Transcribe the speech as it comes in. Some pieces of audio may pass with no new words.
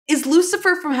Is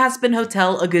Lucifer from Hazbin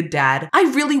Hotel a good dad? I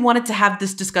really wanted to have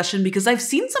this discussion because I've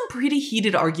seen some pretty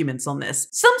heated arguments on this.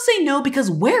 Some say no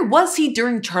because where was he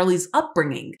during Charlie's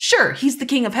upbringing? Sure, he's the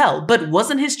king of hell, but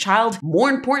wasn't his child more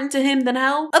important to him than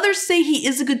hell? Others say he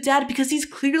is a good dad because he's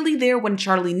clearly there when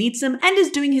Charlie needs him and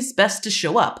is doing his best to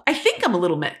show up. I think I'm a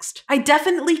little mixed. I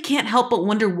definitely can't help but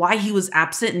wonder why he was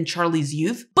absent in Charlie's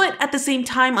youth, but at the same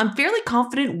time, I'm fairly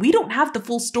confident we don't have the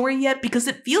full story yet because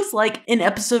it feels like in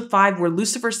episode 5 where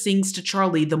Lucifer sings to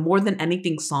Charlie the More Than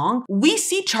Anything song, we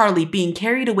see Charlie being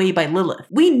carried away by Lilith.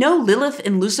 We know Lilith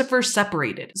and Lucifer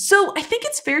separated, so I think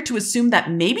it's fair to assume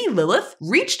that maybe Lilith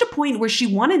reached a point where she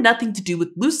wanted nothing to do with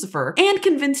Lucifer and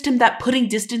convinced him that putting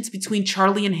distance between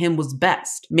Charlie and him was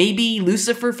best. Maybe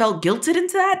Lucifer felt guilted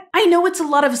into that? I know it's a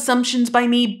lot of assumptions by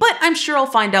me, but I'm sure I'll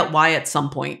find out why at some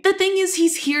point. The thing is,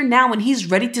 he's here now and he's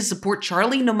ready to support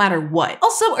Charlie no matter what.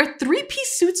 Also, are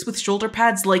 3-piece suits with shoulder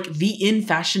pads like the in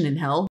fashion in hell?